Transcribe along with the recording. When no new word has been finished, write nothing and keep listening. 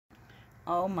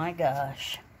Oh my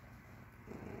gosh.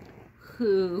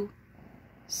 Who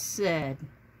said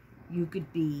you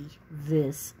could be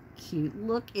this cute?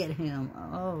 Look at him.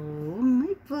 Oh,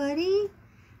 my buddy.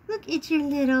 Look at your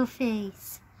little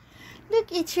face.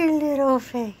 Look at your little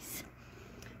face.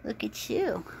 Look at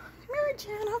you. Come here,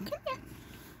 Jano. Come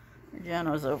here.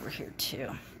 Jano's over here too.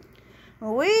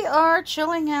 We are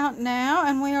chilling out now,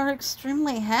 and we are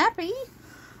extremely happy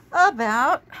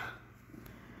about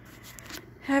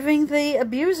having the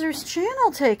abuser's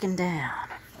channel taken down.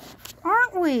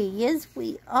 Aren't we? Yes,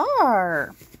 we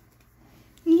are.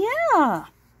 Yeah.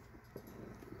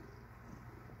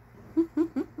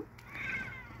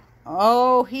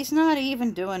 Oh, he's not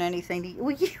even doing anything to you.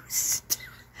 Will you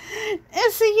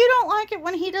and see, you don't like it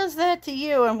when he does that to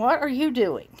you, and what are you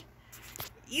doing?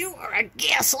 You are a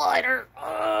gaslighter.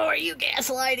 Oh, are you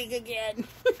gaslighting again?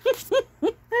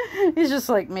 He's just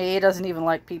like me. He doesn't even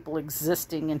like people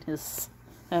existing in his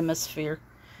hemisphere.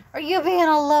 Are you being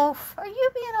a loaf? Are you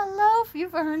being a loaf?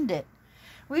 You've earned it.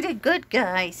 We did good,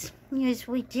 guys. Yes,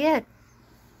 we did.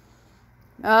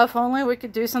 If only we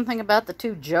could do something about the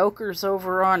two jokers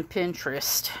over on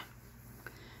Pinterest.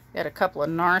 Got a couple of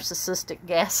narcissistic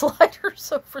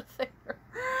gaslighters over there.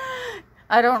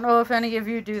 I don't know if any of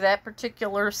you do that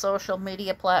particular social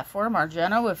media platform.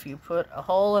 Argento, if you put a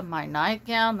hole in my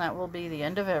nightgown, that will be the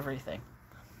end of everything.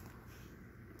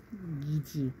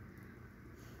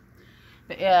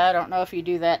 But yeah, I don't know if you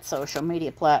do that social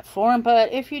media platform,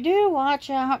 but if you do, watch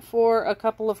out for a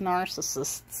couple of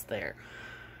narcissists there.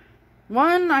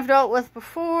 One I've dealt with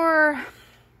before.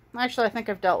 Actually, I think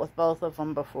I've dealt with both of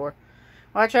them before.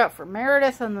 Watch out for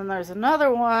Meredith, and then there's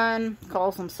another one,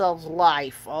 calls themselves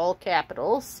Life, all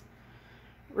capitals.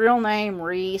 Real name,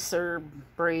 Reese, or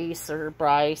Brees, or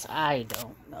Bryce, I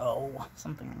don't know.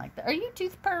 Something like that. Are you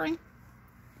tooth purring?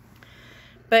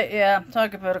 But yeah,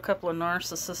 talk about a couple of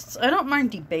narcissists. I don't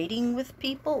mind debating with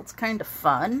people, it's kind of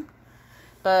fun.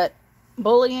 But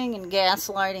bullying and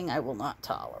gaslighting, I will not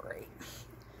tolerate.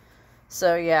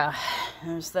 So yeah,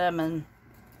 there's them and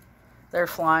their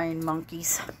flying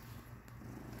monkeys.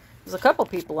 There's a couple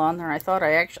people on there I thought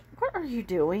I actually... What are you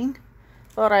doing?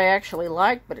 Thought I actually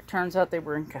liked, but it turns out they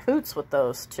were in cahoots with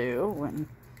those two. And,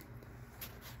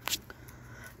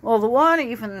 well, the one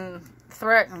even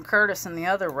threatened Curtis and the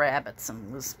other rabbits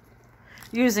and was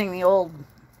using the old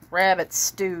rabbit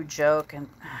stew joke. And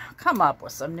come up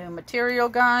with some new material,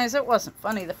 guys. It wasn't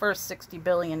funny the first 60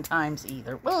 billion times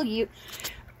either. Will you...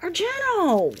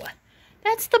 Argento!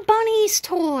 That's the bunny's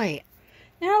toy.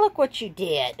 Now look what you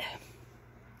did.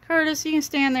 Curtis, you can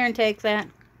stand there and take that.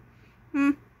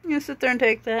 You can sit there and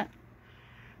take that.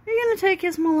 Are you going to take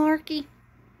his malarkey?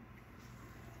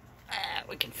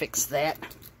 We can fix that.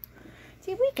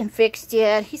 See, we can fix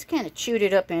that. He's kind of chewed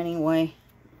it up anyway.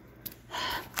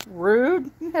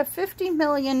 Rude. You have 50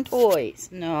 million toys.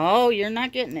 No, you're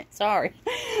not getting it. Sorry.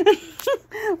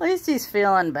 At least he's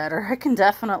feeling better. I can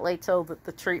definitely tell that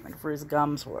the treatment for his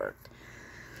gums worked.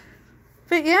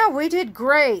 But yeah, we did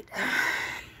great.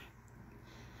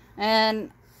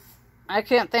 And I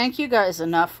can't thank you guys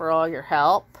enough for all your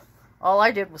help. All I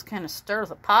did was kind of stir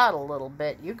the pot a little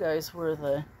bit. You guys were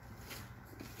the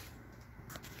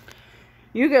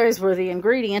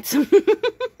ingredients.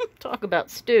 Talk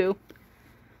about stew.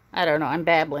 I don't know. I'm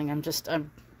babbling. I'm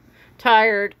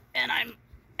tired and I'm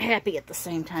happy at the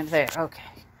same time. There. Okay.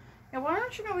 Yeah, why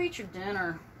don't you go eat your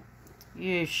dinner?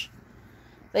 Yeesh.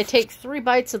 They take 3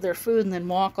 bites of their food and then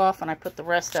walk off, and I put the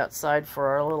rest outside for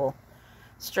our little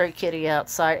stray kitty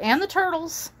outside. And the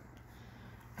turtles.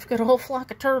 I've got a whole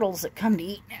flock of turtles that come to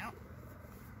eat now.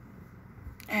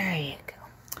 There you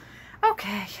go.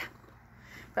 Okay.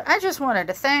 But I just wanted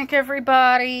to thank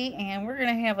everybody, and we're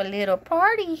going to have a little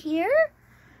party here.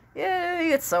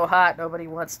 Yay, it's so hot, nobody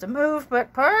wants to move,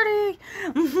 but party!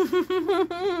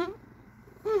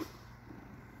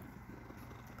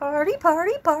 Party, party,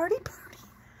 party, party.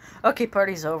 Okay,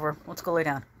 party's over. Let's go lay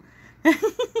down.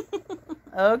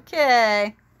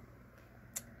 Okay.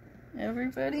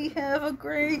 Everybody have a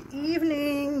great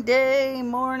evening, day,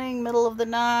 morning, middle of the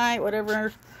night,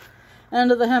 whatever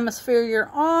end of the hemisphere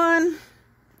you're on.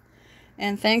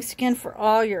 And thanks again for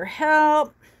all your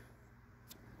help.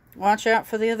 Watch out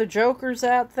for the other jokers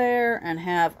out there and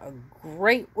have a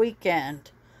great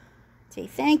weekend. Say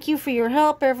thank you for your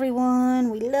help, everyone.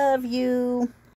 We love you.